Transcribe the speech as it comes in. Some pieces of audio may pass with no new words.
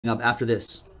up after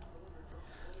this.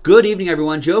 Good evening,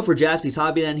 everyone. Joe for Jaspys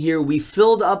Hobbyland here. We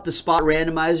filled up the spot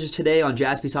randomizers today on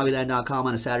JaspysHobbyland.com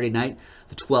on a Saturday night,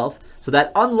 the 12th. So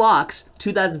that unlocks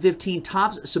 2015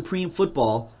 Topps Supreme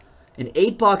Football, an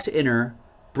 8-box inner,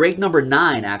 break number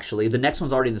 9, actually. The next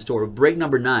one's already in the store. Break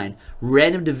number 9,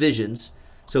 random divisions.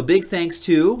 So big thanks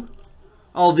to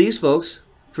all these folks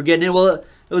for getting in. Well,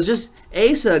 it was just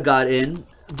Asa got in,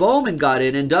 Bowman got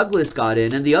in, and Douglas got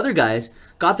in, and the other guys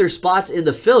got their spots in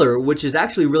the filler, which is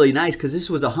actually really nice because this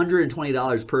was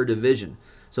 $120 per division.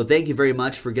 So thank you very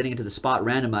much for getting into the spot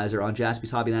randomizer on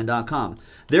JaspysHobbyland.com.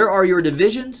 There are your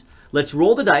divisions. Let's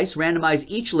roll the dice, randomize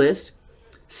each list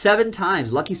 7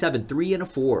 times. Lucky 7, 3 and a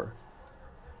 4.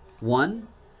 1,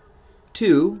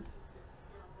 2,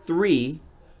 3,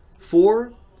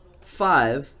 4,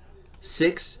 5,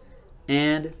 6,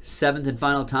 and 7th and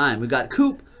final time. We've got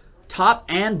Coop, top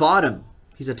and bottom.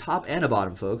 He's a top and a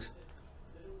bottom, folks.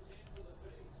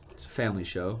 It's a family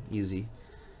show. Easy.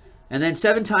 And then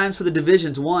 7 times for the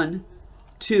divisions. 1,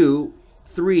 2,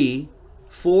 3,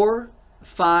 4,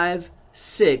 5,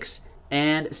 6,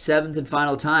 and 7th and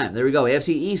final time. There we go. AFC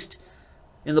East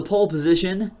in the pole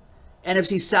position.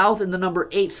 NFC South in the number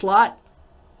 8 slot.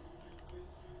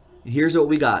 And here's what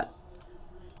we got.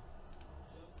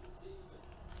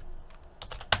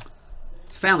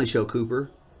 It's a family show, Cooper.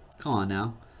 Come on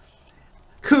now.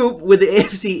 Coop with the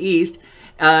AFC East.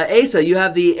 Asa, you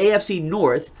have the AFC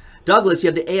North. Douglas, you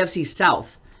have the AFC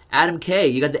South. Adam K,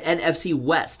 you got the NFC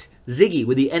West. Ziggy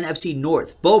with the NFC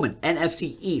North. Bowman,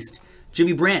 NFC East.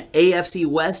 Jimmy Brandt, AFC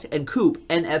West. And Coop,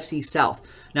 NFC South.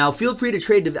 Now, feel free to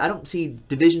trade. I don't see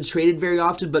divisions traded very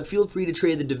often, but feel free to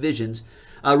trade the divisions.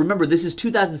 Remember, this is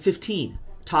 2015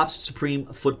 Topps Supreme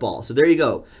Football. So there you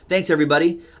go. Thanks,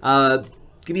 everybody.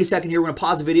 Give me a second here. We're going to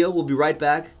pause the video. We'll be right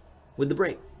back with the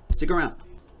break. Stick around.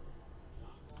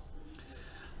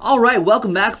 All right,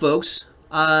 welcome back, folks.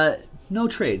 No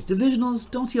trades. Divisionals,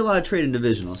 don't see a lot of trade in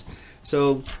divisionals.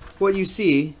 So what you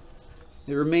see,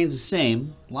 it remains the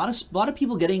same. A lot of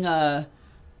people getting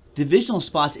divisional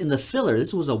spots in the filler.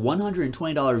 This was a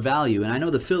 $120 value, and I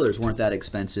know the fillers weren't that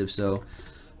expensive, so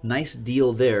nice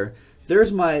deal there.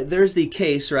 There's the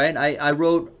case, right? I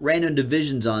wrote random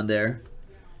divisions on there.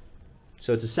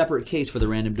 So it's a separate case for the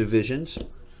random divisions,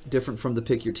 different from the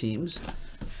pick your teams.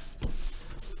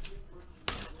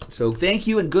 So thank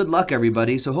you and good luck,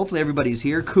 everybody. So hopefully everybody's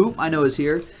here. Coop, I know, is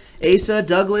here. Asa,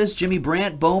 Douglas, Jimmy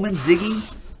Brandt, Bowman,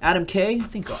 Ziggy, Adam K. I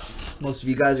think most of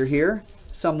you guys are here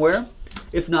somewhere.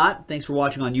 If not, thanks for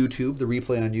watching on YouTube, the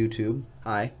replay on YouTube.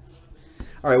 Hi.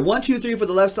 All right, 1, 2, 3 for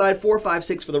the left side, 4, 5,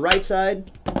 6 for the right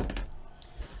side.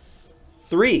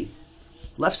 3,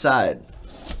 left side.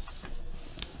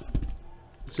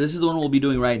 So this is the one we'll be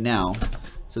doing right now.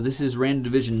 So this is random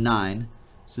division 9.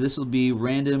 So this will be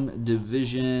random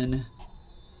division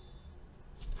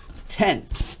 10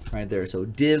 right there. So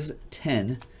div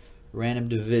 10, random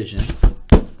division.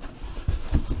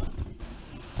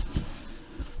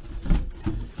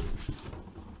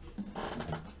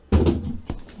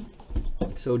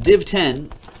 So div 10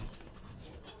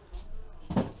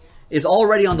 is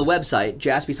already on the website,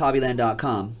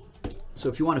 JaspysHobbyland.com. So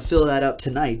if you want to fill that up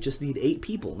tonight, just need 8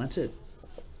 people. That's it.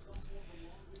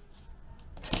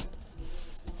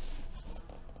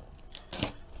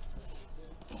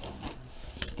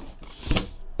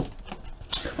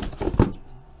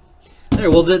 There,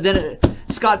 well then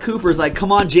Scott Cooper's like,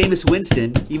 come on, Jameis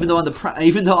Winston. Even though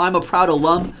I'm a proud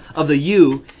alum of the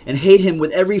U and hate him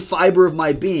with every fiber of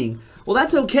my being. Well,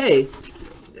 that's okay,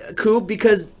 Coop,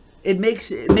 because it makes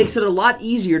it a lot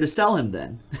easier to sell him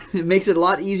then. It makes it a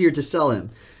lot easier to sell him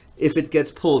if it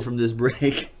gets pulled from this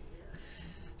break.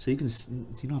 So you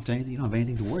don't have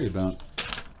anything to worry about.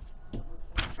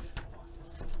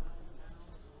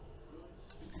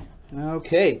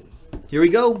 Okay. Here we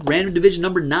go. Random division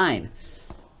number 9.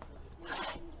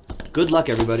 Good luck,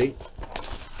 everybody.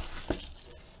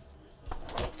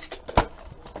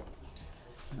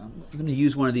 I'm going to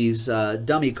use one of these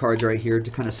dummy cards right here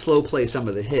to kind of slow play some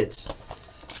of the hits,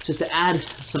 just to add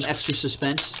some extra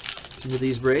suspense into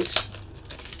these breaks.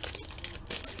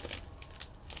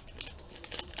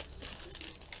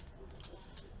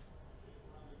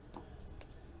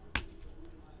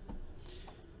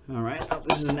 All right, oh,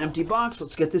 this is an empty box.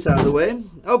 Let's get this out of the way.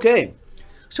 Okay,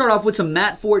 start off with some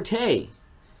Matt Forte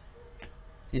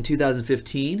in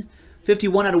 2015.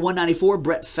 51 out of 194,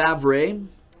 Brett Favre.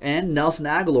 And Nelson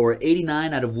Aguilar,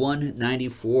 89 out of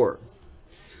 194.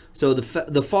 So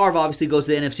the Favre obviously goes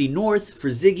to the NFC North for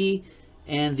Ziggy,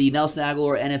 and the Nelson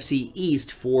Aguilar NFC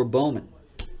East for Bowman.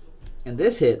 And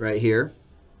this hit right here,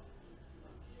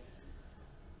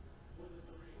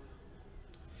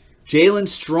 Jalen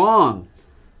Strong,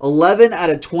 11 out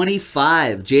of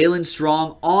 25. Jalen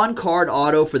Strong on-card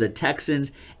auto for the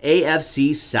Texans,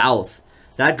 AFC South.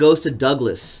 That goes to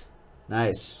Douglas.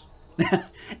 Nice.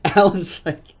 Alan's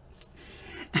like,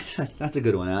 that's a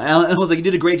good one. Alan was like, you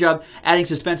did a great job adding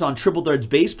suspense on Triple Threads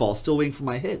Baseball. Still waiting for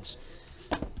my hits.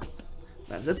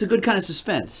 That's a good kind of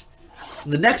suspense.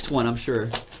 And the next one, I'm sure,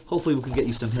 hopefully we can get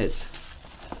you some hits.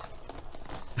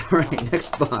 All right,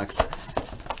 next box.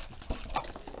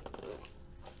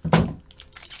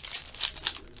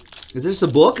 Is this a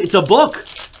book? It's a book!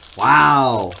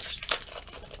 Wow.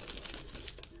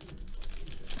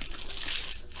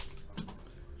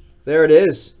 There it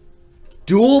is.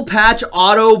 Dual patch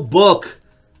auto book.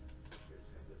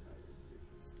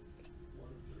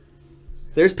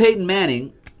 There's Peyton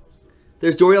Manning.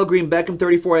 There's Dorial Green-Beckham,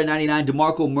 34 out of 99.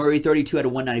 DeMarco Murray, 32 out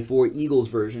of 194. Eagles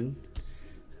version.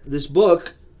 This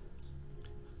book,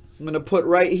 I'm going to put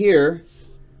right here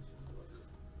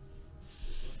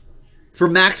for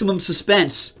maximum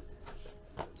suspense.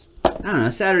 I don't know,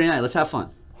 Saturday night, let's have fun.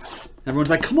 Everyone's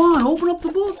like, come on, open up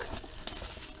the book.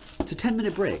 It's a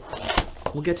 10-minute break.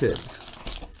 We'll get to it.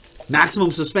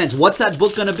 Maximum suspense. What's that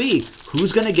book going to be?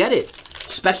 Who's going to get it?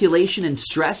 Speculation and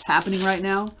stress happening right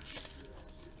now.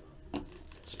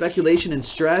 Speculation and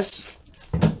stress.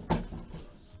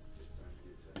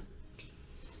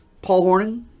 Paul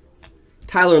Hornung.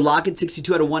 Tyler Lockett,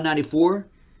 62 out of 194.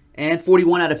 And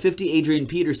 41 out of 50, Adrian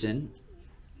Peterson.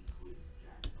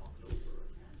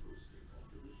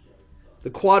 The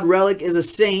quad relic is a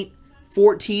Saint.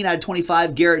 14 out of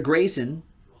 25, Garrett Grayson.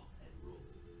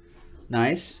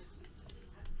 Nice.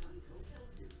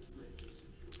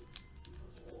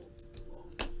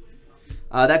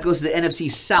 That goes to the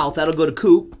NFC South. That'll go to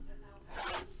Coop.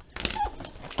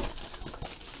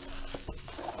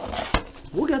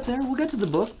 We'll get there. We'll get to the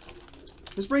book.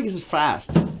 This break is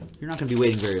fast. You're not going to be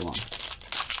waiting very long.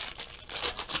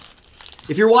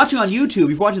 If you're watching on YouTube, if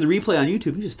you're watching the replay on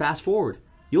YouTube, you just fast forward.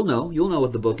 You'll know. You'll know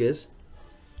what the book is.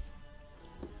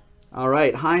 All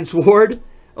right. Hines Ward,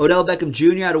 Odell Beckham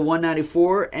Jr. out of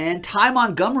 194. And Ty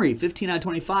Montgomery, 15 out of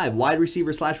 25. Wide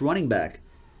receiver / running back.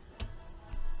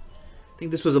 I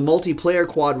think this was a multiplayer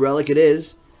quad relic. It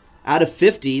is. Out of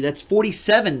 50. That's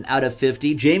 47 out of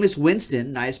 50. Jameis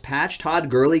Winston. Nice patch. Todd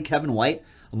Gurley, Kevin White,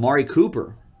 Amari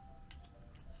Cooper.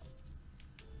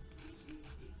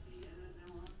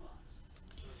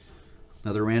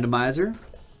 Another randomizer.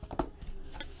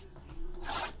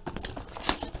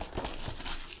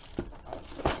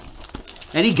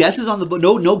 Any guesses on the book?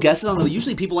 No guesses on the book.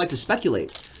 Usually people like to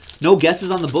speculate. No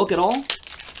guesses on the book at all?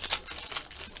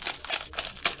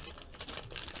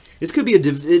 This could be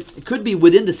it could be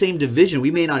within the same division.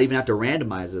 We may not even have to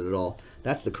randomize it at all.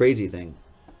 That's the crazy thing.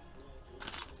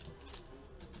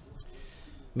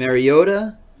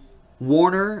 Mariota,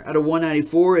 Warner out of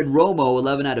 194, and Romo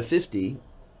 11 out of 50.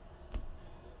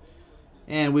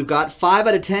 And we've got 5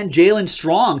 out of 10, Jalen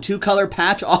Strong, 2-color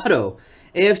patch auto.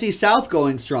 AFC South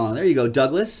going strong. There you go,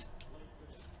 Douglas.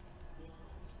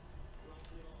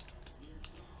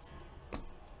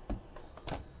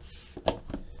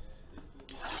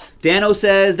 Dano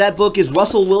says that book is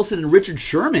Russell Wilson and Richard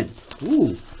Sherman.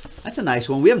 Ooh, that's a nice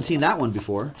one. We haven't seen that one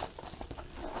before.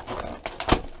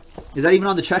 Is that even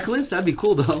on the checklist? That'd be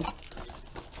cool, though.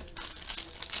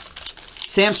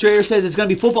 Sam Strayer says it's going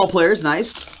to be football players.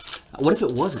 Nice. What if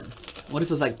it wasn't? What if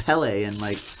it was like Pele and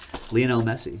like Lionel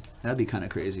Messi? That'd be kind of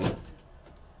crazy.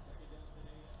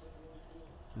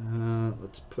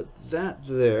 Let's put that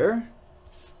there.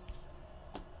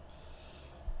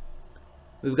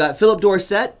 We've got Philip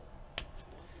Dorsett,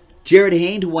 Jared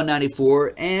Hayne to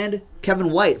 194, and Kevin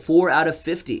White, 4 out of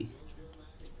 50.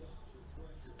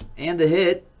 And the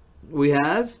hit we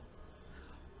have,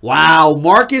 wow,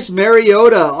 Marcus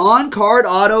Mariota, on-card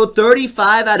auto,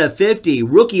 35 out of 50.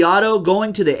 Rookie auto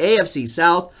going to the AFC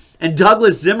South, and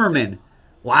Douglas Zimmerman.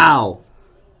 Wow.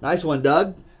 Nice one,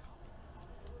 Doug.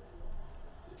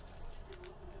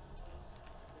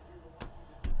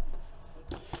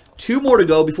 Two more to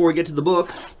go before we get to the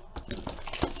book.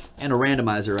 And a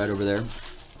randomizer right over there.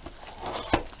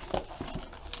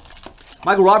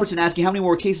 Michael Robertson asking how many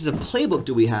more cases of Playbook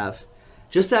do we have?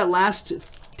 Just that last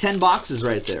 10 boxes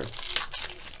right there.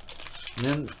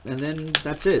 And then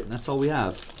that's it. That's all we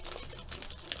have.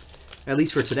 At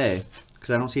least for today. Because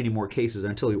I don't see any more cases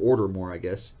until you order more, I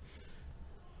guess.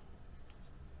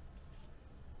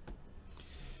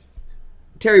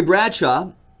 Terry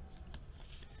Bradshaw.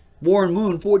 Warren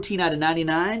Moon, 14 out of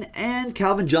 99. And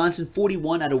Calvin Johnson,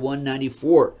 41 out of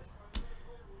 194.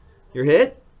 Your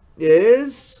hit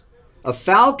is a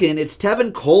Falcon. It's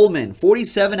Tevin Coleman,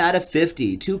 47 out of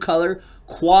 50. 2-color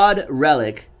quad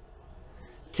relic.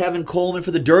 Tevin Coleman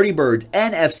for the Dirty Birds.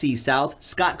 NFC South.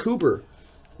 Scott Cooper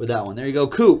with that one. There you go,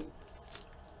 Coop.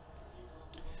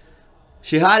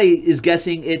 Shihadi is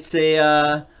guessing it's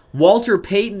a Walter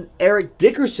Payton, Eric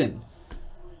Dickerson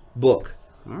book.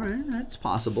 All right, that's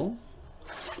possible.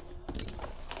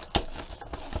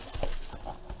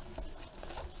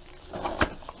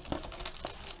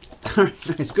 All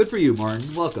right, nice. Good for you,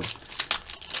 Martin. Welcome.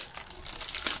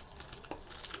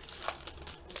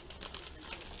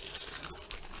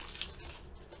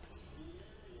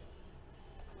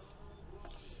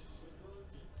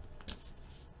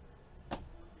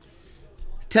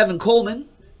 Tevin Coleman.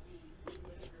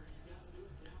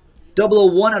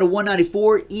 001 out of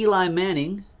 194, Eli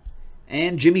Manning.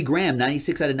 And Jimmy Graham,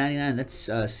 96 out of 99. That's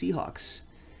Seahawks.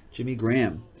 Jimmy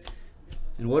Graham.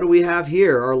 And what do we have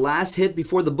here? Our last hit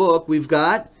before the book. We've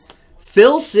got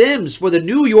Phil Simms for the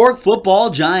New York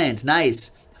Football Giants.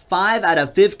 Nice. 5 out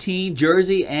of 15,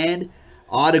 jersey and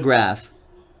autograph.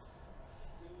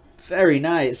 Very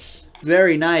nice.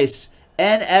 Very nice.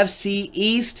 NFC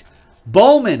East,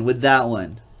 Bowman with that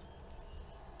one.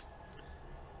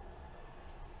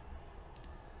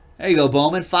 There you go,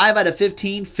 Bowman. 5 out of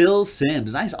 15, Phil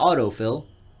Simms. Nice auto, Phil.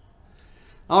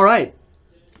 All right.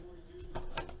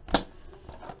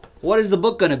 What is the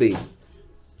book going to be?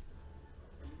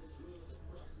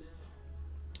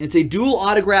 It's a dual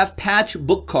autograph patch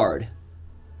book card.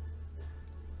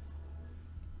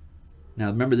 Now,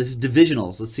 remember, this is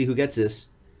divisionals. Let's see who gets this.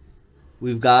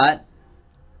 We've got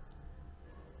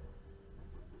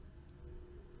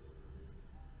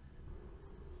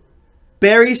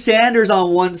Barry Sanders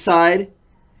on one side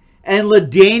and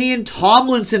LaDainian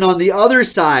Tomlinson on the other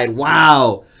side.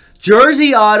 Wow.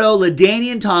 Jersey auto,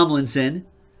 LaDainian Tomlinson.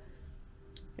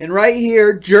 And right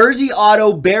here, jersey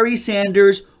auto, Barry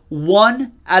Sanders,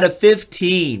 1 out of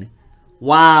 15.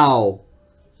 Wow.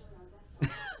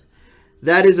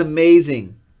 That is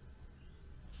amazing.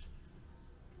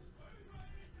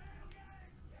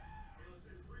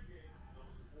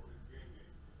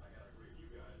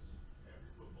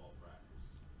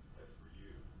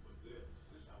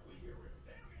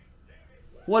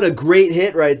 What a great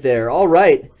hit right there. All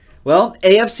right. Well,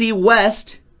 AFC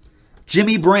West,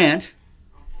 Jimmy Brandt.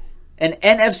 And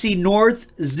NFC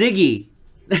North, Ziggy.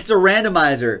 That's a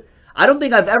randomizer. I don't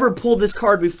think I've ever pulled this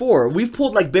card before. We've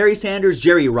pulled like Barry Sanders,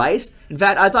 Jerry Rice. In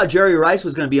fact, I thought Jerry Rice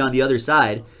was going to be on the other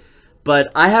side.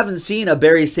 But I haven't seen a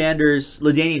Barry Sanders,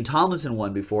 LaDainian Tomlinson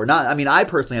one before. I mean, I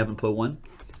personally haven't put one.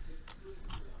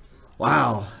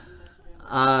 Wow.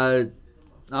 All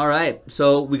right.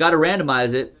 So we got to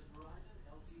randomize it.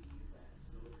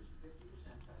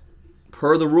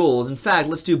 Per the rules. In fact,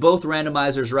 let's do both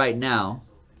randomizers right now.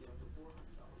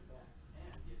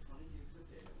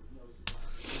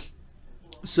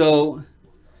 So,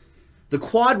 the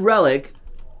quad relic,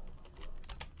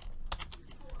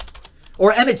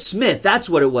 or Emmitt Smith, that's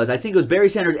what it was. I think it was Barry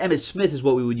Sanders, Emmitt Smith is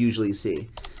what we would usually see.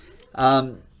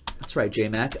 That's right,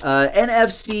 J-Mac.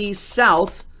 NFC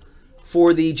South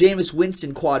for the Jameis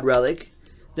Winston quad relic.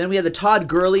 Then we have the Todd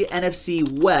Gurley,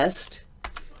 NFC West.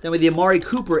 Then we have the Amari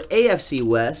Cooper, AFC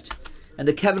West. And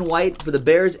the Kevin White for the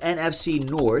Bears, NFC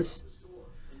North.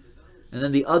 And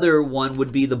then the other one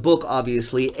would be the book,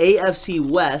 obviously. AFC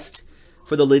West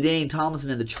for the LaDainian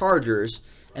Tomlinson and the Chargers.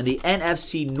 And the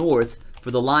NFC North for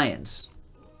the Lions.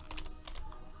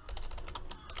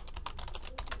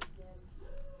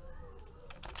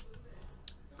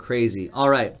 Crazy. All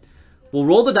right. We'll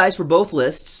roll the dice for both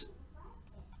lists.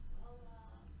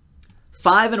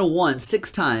 5 and a 1,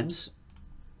 6 times.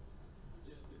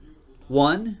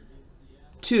 1,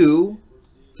 2,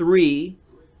 3,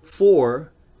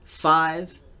 4,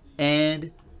 5,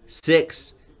 and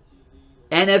 6.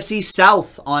 NFC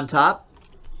South on top.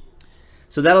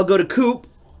 So that'll go to Coop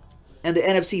and the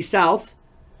NFC South.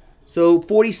 So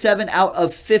 47 out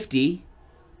of 50.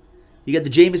 You got the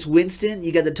Jameis Winston.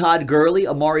 You got the Todd Gurley,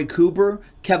 Amari Cooper,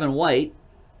 Kevin White.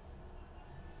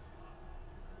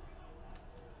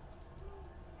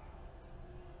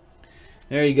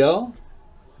 There you go.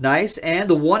 Nice. And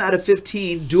the 1 out of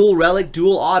 15 dual relic,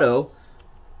 dual auto.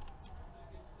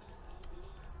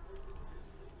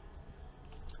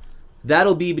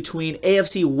 That'll be between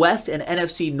AFC West and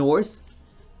NFC North.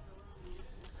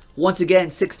 Once again,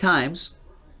 6 times.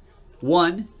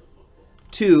 1,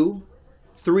 2,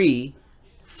 3,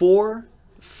 4,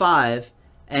 5,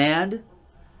 and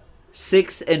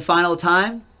 6th and final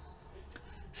time.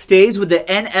 Stays with the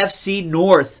NFC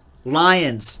North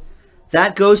Lions.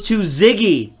 That goes to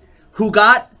Ziggy, who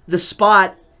got the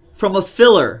spot from a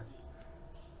filler.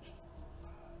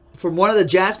 From one of the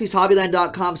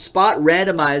JaspysHobbyland.com spot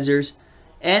randomizers,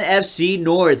 NFC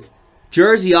North.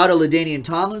 Jersey auto LaDainian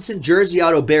Tomlinson. Jersey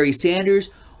auto Barry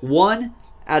Sanders. 1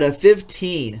 out of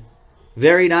 15.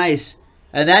 Very nice.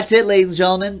 And that's it, ladies and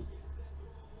gentlemen.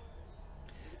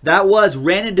 That was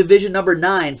random division number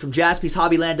 9 from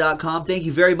JaspysHobbyland.com. Thank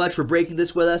you very much for breaking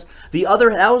this with us.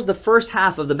 That was the first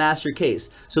half of the master case.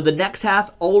 So the next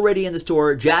half already in the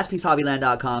store,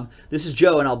 JaspysHobbyland.com. This is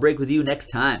Joe, and I'll break with you next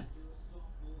time.